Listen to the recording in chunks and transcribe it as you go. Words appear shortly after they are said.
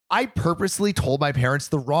I purposely told my parents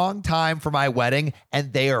the wrong time for my wedding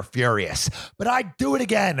and they are furious, but I'd do it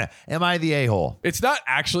again. Am I the a-hole? It's not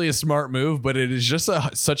actually a smart move, but it is just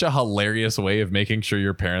such a hilarious way of making sure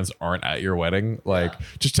your parents aren't at your wedding. Like,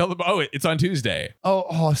 just tell them, oh, it's on Tuesday.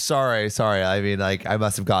 Oh, sorry. I mean, like, I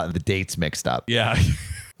must have gotten the dates mixed up. Yeah.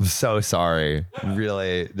 I'm so sorry.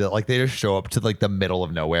 Really, like they just show up to like the middle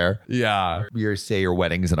of nowhere. Yeah. You say your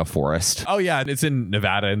wedding's in a forest. Oh yeah, it's in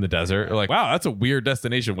Nevada in the desert. Like, wow, that's a weird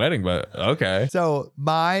destination wedding, but okay. So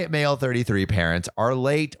my male 33 parents are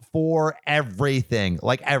late for everything,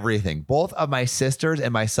 like everything. Both of my sisters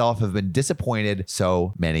and myself have been disappointed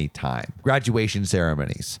so many times. Graduation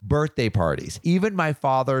ceremonies, birthday parties, even my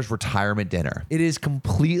father's retirement dinner. It is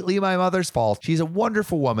completely my mother's fault. She's a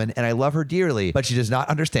wonderful woman and I love her dearly, but she does not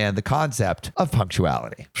understand the concept of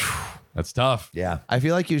punctuality. That's tough. Yeah. I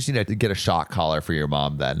feel like you just need to get a shock collar for your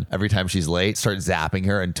mom then. Every time she's late, start zapping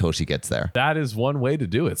her until she gets there. That is one way to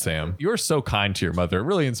do it, Sam. You're so kind to your mother. It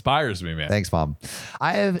really inspires me, man. Thanks, Mom.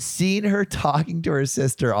 I have seen her talking to her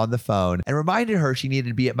sister on the phone and reminded her she needed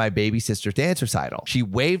to be at my baby sister's dance recital. She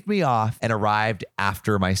waved me off and arrived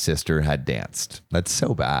after my sister had danced. That's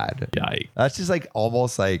so bad. Yikes. That's just like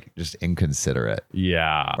almost like just inconsiderate.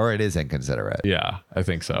 Yeah. Or it is inconsiderate. Yeah, I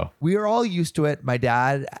think so. We are all used to it. My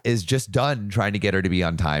dad is just done trying to get her to be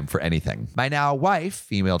on time for anything. My now wife,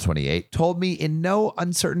 female 28, told me in no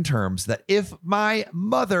uncertain terms that if my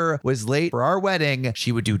mother was late for our wedding,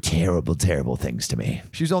 she would do terrible, terrible things to me.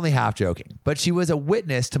 She was only half joking, but she was a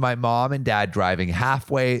witness to my mom and dad driving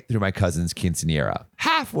halfway through my cousin's quinceanera.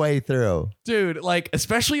 Halfway through. Dude, like,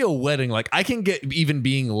 especially a wedding, like I can get even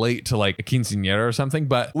being late to like a quinceañera or something,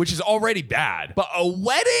 but which is already bad. But a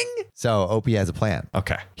wedding? So OP has a plan.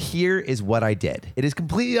 Okay. Here is what I did. It is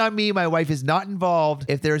completely on me. My wife is not involved.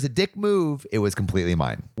 If there's a dick move, it was completely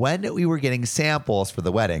mine. When we were getting samples for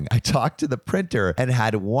the wedding, I talked to the printer and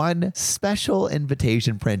had one special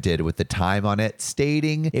invitation printed with the time on it,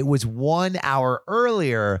 stating it was 1 hour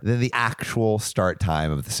earlier than the actual start time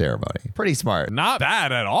of the ceremony. Pretty smart. Not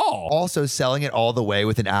bad at all. Also selling it all the way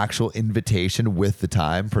with an actual invitation with the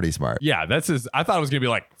time. Pretty smart. Yeah, I thought it was going to be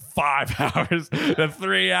like 5 hours to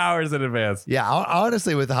 3 hours in advance. Yeah,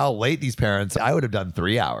 honestly, with how late these parents, I would have done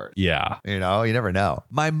 3 hours. Yeah. You know, you never know.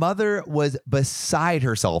 My mother was beside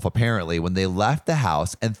herself, apparently, when they left the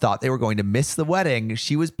house and thought they were going to miss the wedding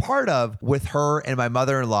she was part of with her and my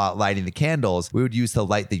mother-in-law lighting the candles. We would use to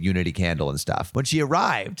light the unity candle and stuff. When she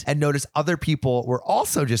arrived and noticed other people were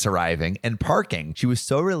also just arriving and parking, she was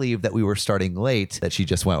so relieved that we were starting late that she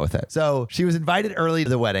just went with it. So she was invited early to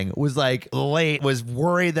the wedding, was like late, was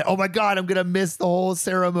worried that, oh my God, I'm going to miss the whole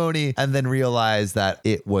ceremony, and then realized that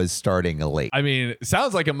it was starting late. I mean, it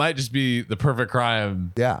sounds like it might just be the perfect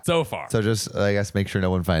crime so far. So just, I guess, make sure no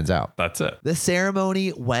one finds out. That's it. The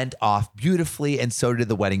ceremony went off beautifully, and so did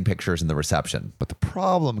the wedding pictures and the reception. But the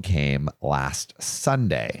problem came last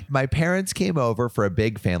Sunday. My parents came over for a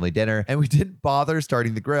big family dinner, and we didn't bother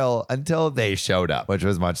starting the grill until they showed up, which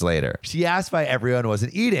was much later. She asked why everyone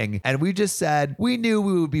wasn't eating, and we just said we knew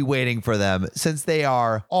we would be waiting for them since they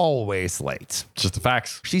are always late. Just the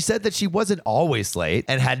facts. She said that she wasn't always late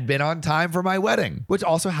and had been on time for my wedding, which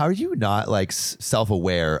also, how are you not like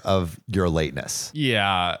self-aware of your lateness?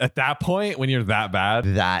 Yeah. At that point, when you're that bad.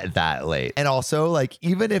 That late. And also, like,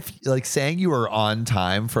 even if like saying you were on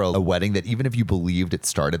time for a wedding that even if you believed it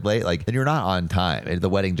started late, like then you're not on time. The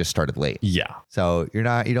wedding just started late. Yeah. So you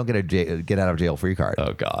don't get a get out of jail free card.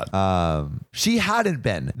 Oh God. She hadn't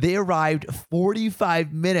been. They arrived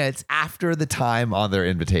 45 minutes after the time on their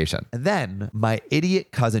invitation. And then my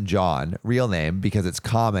idiot cousin John, real name because it's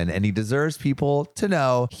common and he deserves people to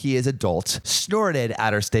know he is adult, snorted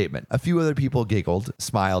at her statement. A few other people giggled,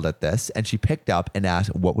 smiled at this, and she picked up and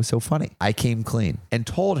asked what was so funny. I came clean and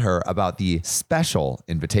told her about the special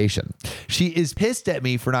invitation. She is pissed at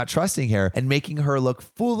me for not trusting her and making her look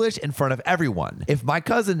foolish in front of everyone. If my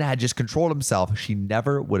cousin had just controlled himself, she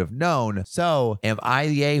never would have known. So am I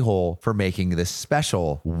the a-hole for making this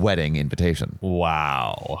special wedding invitation?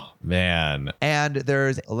 Wow, man. And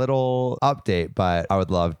there's a little update, but I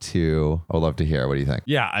would love to hear. What do you think?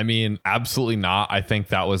 Yeah, I mean, absolutely not. I think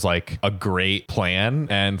that was like a great plan.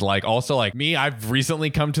 And like also like me, I've recently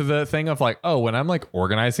come to the thing of like, oh, when I'm like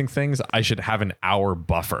organizing things, I should have an hour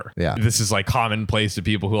buffer. Yeah. This is like commonplace to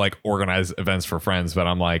people who like organize events for friends, but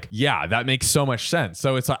I'm like, yeah, that makes so much sense.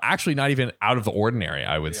 So it's actually not even out of the ordinary,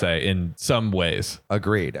 I would say, in some ways.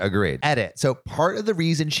 Agreed. Edit. So part of the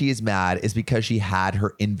reason she is mad is because she had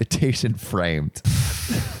her invitation framed.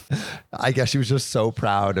 I guess she was just so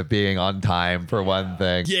proud of being on time for one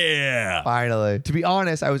thing. Yeah. Finally. To be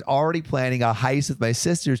honest, I was already planning a heist with my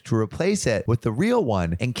sisters to replace it with the real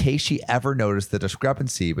one in case she ever noticed the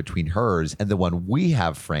discrepancy between hers and the one we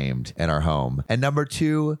have framed in our home. And number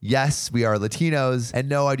two, yes, we are Latinos. And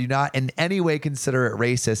no, I do not in any way consider it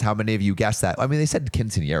racist how many of you guessed that. I mean, they said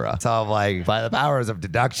quinceanera. So I'm like, by the powers of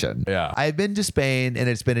deduction. Yeah. I've been to Spain and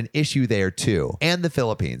it's been an issue there too. And the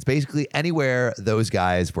Philippines. Basically anywhere those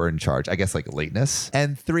guys were in charge. I guess like lateness.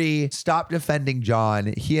 And three, stop defending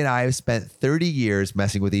John. He and I have spent 30 years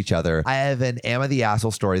messing with each other. I have an Am I the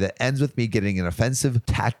Asshole story that ends with me getting an offensive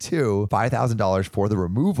tattoo, $5,000 for the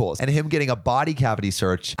removals, and him getting a body cavity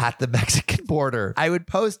search at the Mexican border. I would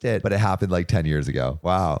post it, but it happened like 10 years ago.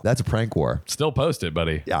 Wow. That's a prank war. Still post it,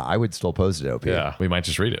 buddy. Yeah, I would still post it, OP. Yeah, we might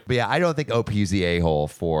just read it. But yeah, I don't think OP is the a-hole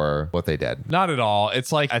for what they did. Not at all.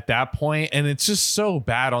 It's like at that point, and it's just so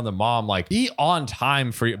bad on the mom. Like, be on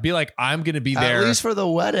time for you. Be like, I'm going to be there. At least for the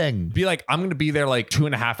wedding. Be like, I'm going to be there like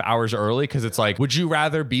 2.5 hours early. Cause it's like, would you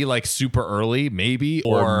rather be like super early, maybe?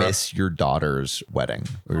 Or miss your daughter's wedding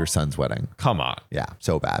or your son's wedding? Come on. Yeah,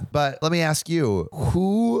 so bad. But let me ask you,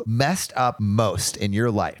 who messed up most in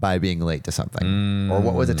your life by being late to something? Or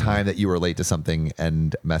what was a time that you were late to something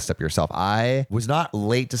and messed up yourself? I was not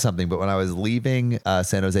late to something, but when I was leaving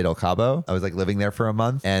San Jose del Cabo, I was like living there for a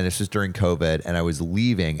month, and this was during COVID, and I was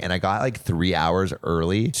leaving and I got like 3 hours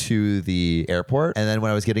early to the airport. And then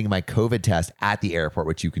when I was getting my COVID test at the airport,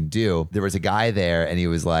 which you can do, there was a guy there and he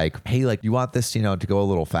was like, hey, like, you want this, to go a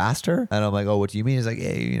little faster? And I'm like, oh, what do you mean? He's like,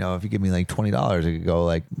 hey, if you give me like $20, I could go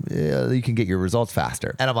like, you can get your results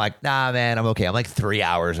faster. And I'm like, nah, man, I'm okay. I'm like 3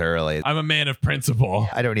 hours early. I'm a man of principle.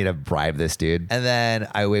 I don't need to bribe this dude. And then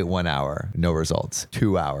I wait 1 hour, no results.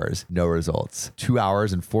 2 hours, no results. 2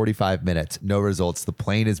 hours and 45 minutes, no results. The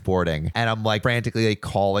plane is boarding. And I'm like frantically like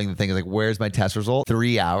calling the thing, like, where's my test result?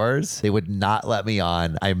 3 hours. They would not let me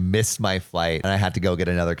on. I missed my flight and I had to go get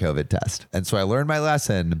another COVID test. And so I learned my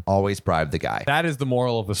lesson, always bribe the guy. That is the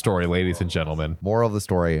moral of the story, ladies and gentlemen. Moral of the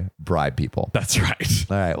story, bribe people. That's right.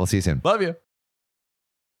 All right, we'll see you soon. Love you.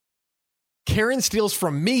 Karen steals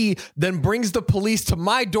from me, then brings the police to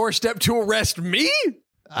my doorstep to arrest me?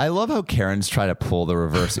 I love how Karens try to pull the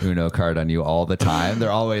reverse Uno card on you all the time.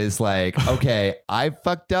 They're always like, okay, I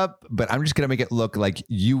fucked up, but I'm just going to make it look like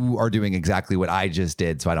you are doing exactly what I just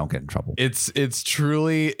did so I don't get in trouble. It's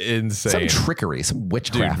truly insane. Some trickery, some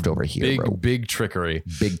witchcraft over here, bro. Big trickery.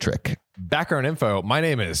 Big trick. Background info. My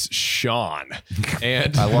name is Sean.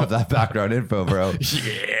 And I love that background info, bro.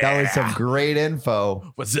 Yeah. That was some great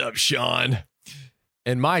info. What's up, Sean?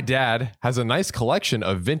 And my dad has a nice collection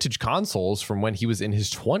of vintage consoles from when he was in his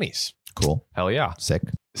 20s. Cool. Hell yeah. Sick.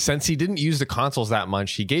 Since he didn't use the consoles that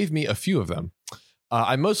much, he gave me a few of them.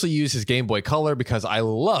 I mostly use his Game Boy Color because I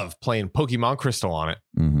love playing Pokemon Crystal on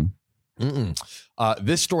it.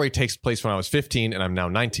 This story takes place when I was 15 and I'm now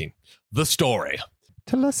 19. The story.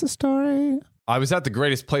 Tell us a story. I was at the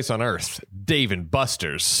greatest place on earth, Dave &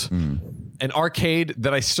 Buster's, an arcade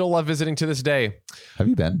that I still love visiting to this day. Have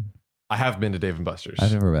you been? I have been to Dave & Buster's.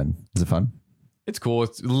 I've never been. Is it fun? It's cool.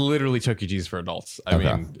 It's literally Chuck E. Cheese for adults. I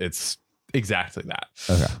mean, it's exactly that.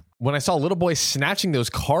 Okay. When I saw little boys snatching those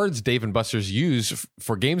cards Dave & Buster's use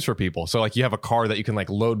for games for people. So like you have a card that you can like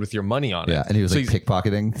load with your money on it. Yeah. And he was like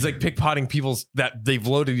pickpocketing. He's like pickpocketing people's that they've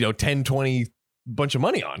loaded, 10, 20 bunch of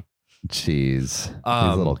money on. Jeez.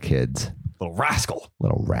 These little kids. Little rascal.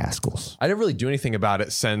 Little rascals. I didn't really do anything about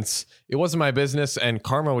it since it wasn't my business and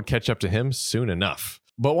karma would catch up to him soon enough.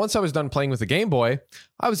 But once I was done playing with the Game Boy,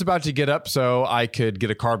 I was about to get up so I could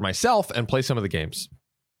get a card myself and play some of the games.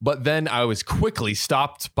 But then I was quickly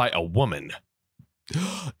stopped by a woman.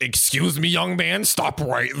 Excuse me, young man, stop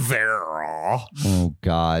right there. Oh,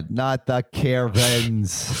 God, not the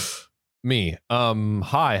Karens. Me.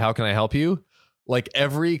 Hi, how can I help you? Like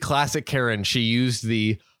every classic Karen, she used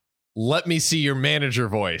the let me see your manager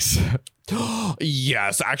voice.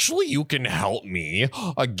 Yes, actually, you can help me.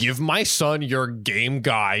 Give my son your Game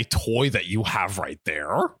Guy toy that you have right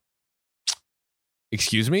there.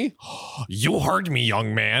 Excuse me? You heard me,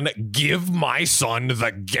 young man. Give my son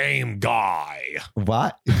the Game Guy.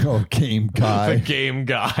 What? Oh, Game Guy. The Game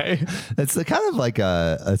Guy. That's kind of like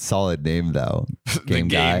a solid name, though. Game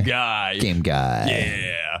Guy. Game Guy.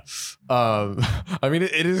 Yeah. I mean,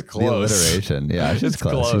 it is close. The alliteration. Yeah, she's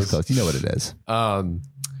close. She's close. You know what it is.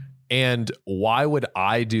 And why would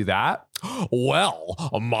I do that? Well,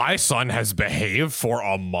 my son has behaved for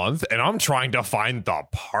a month and I'm trying to find the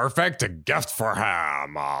perfect gift for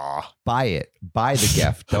him. Buy it. Buy the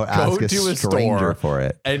gift. Don't ask a stranger for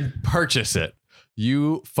it. And purchase it.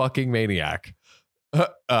 You fucking maniac.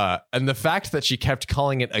 And the fact that she kept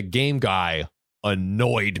calling it a Game Guy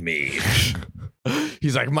annoyed me.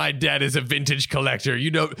 He's like, my dad is a vintage collector.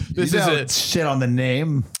 This is shit on the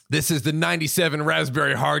name. This is the 97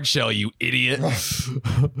 Raspberry Hard Shell, you idiot.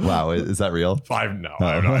 Wow, is that real? I have no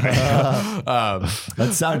idea.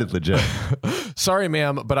 That sounded legit. Sorry,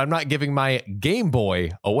 ma'am, but I'm not giving my Game Boy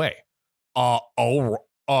away.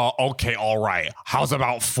 Okay, all right. How's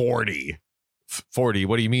about 40? 40?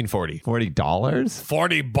 What do you mean 40? $40?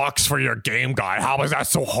 $40 for your game guy. How is that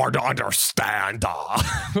so hard to understand?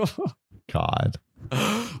 God.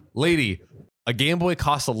 Lady, a Game Boy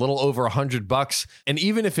costs a little over $100, and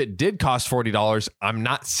even if it did cost $40, I'm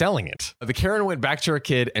not selling it. The Karen went back to her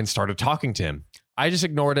kid and started talking to him. I just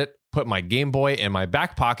ignored it, put my Game Boy in my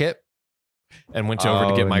back pocket, and went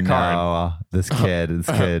over to get my card. This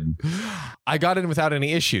kid. I got in without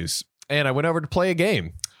any issues, and I went over to play a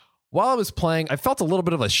game. While I was playing, I felt a little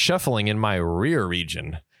bit of a shuffling in my rear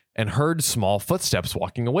region and heard small footsteps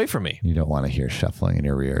walking away from me. You don't want to hear shuffling in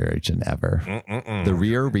your rear region ever. The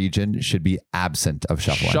rear region should be absent of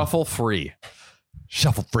shuffling. Shuffle free.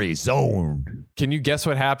 Shuffle free zone. Can you guess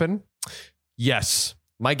what happened? Yes,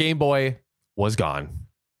 my Game Boy was gone.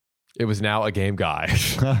 It was now a game guy.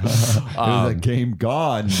 It was a game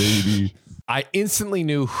gone, baby. I instantly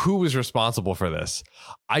knew who was responsible for this.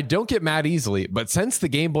 I don't get mad easily, but since the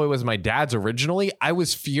Game Boy was my dad's originally, I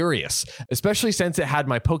was furious, especially since it had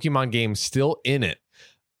my Pokemon game still in it.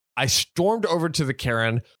 I stormed over to the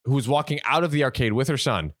Karen, who was walking out of the arcade with her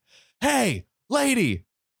son. Hey, lady!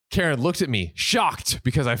 Karen looked at me, shocked,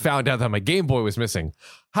 because I found out that my Game Boy was missing.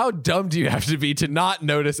 How dumb do you have to be to not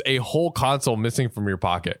notice a whole console missing from your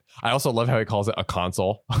pocket? I also love how he calls it a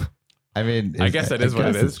console. I mean, I guess that is what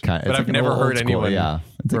it is, but I've never heard anyone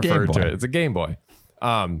refer to it. It's a Game Boy.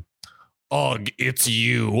 Ugh, it's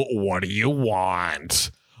you. What do you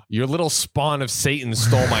want? Your little spawn of Satan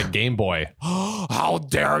stole my Game Boy. How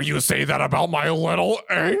dare you say that about my little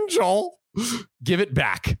angel? Give it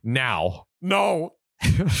back now. No.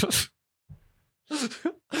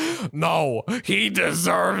 No, he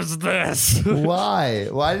deserves this. Why?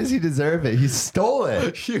 Why does he deserve it? He stole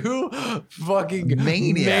it. You fucking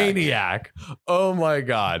maniac. Oh my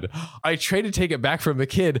God. I tried to take it back from the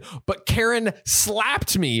kid, but Karen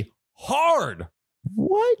slapped me hard.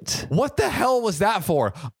 What? What the hell was that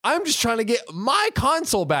for? I'm just trying to get my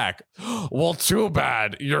console back. Well, too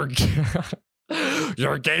bad. Your game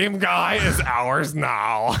guy is ours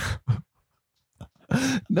now.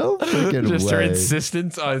 No freaking Just way. her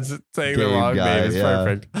insistence on saying Game the wrong guy, name is yeah.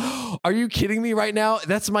 perfect. Are you kidding me right now?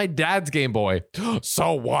 That's my dad's Game Boy.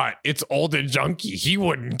 So what? It's old and junky. He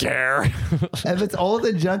wouldn't care. If it's old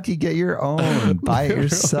and junky, get your own. Buy it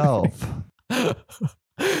yourself.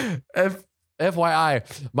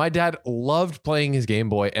 FYI, my dad loved playing his Game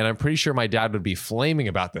Boy, and I'm pretty sure my dad would be flaming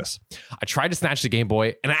about this. I tried to snatch the Game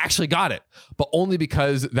Boy, and I actually got it, but only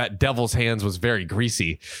because that devil's hands was very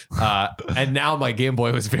greasy, and now my Game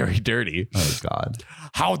Boy was very dirty. Oh, God.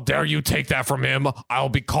 How dare you take that from him? I'll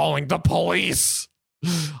be calling the police.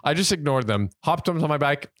 I just ignored them, hopped onto my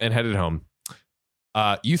bike, and headed home.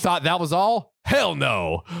 You thought that was all? Hell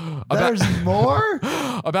no. There's more?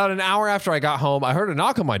 About an hour after I got home, I heard a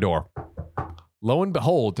knock on my door. Lo and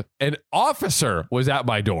behold, an officer was at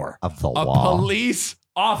my door. Of the law. A police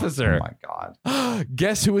officer. Oh, my God.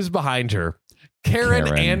 Guess who was behind her? Karen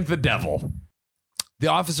and the devil. The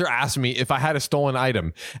officer asked me if I had a stolen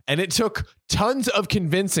item, and it took tons of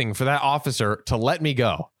convincing for that officer to let me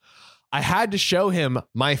go. I had to show him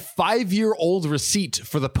my 5-year-old receipt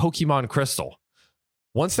for the Pokemon Crystal.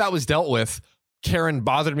 Once that was dealt with, Karen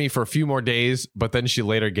bothered me for a few more days, but then she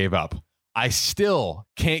later gave up. I still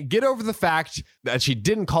can't get over the fact that she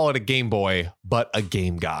didn't call it a Game Boy, but a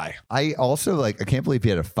game guy. I also I can't believe he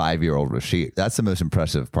had a 5-year-old receipt. That's the most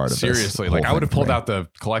impressive part of this. Seriously, I would have pulled out the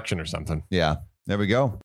collection or something. Yeah, there we go.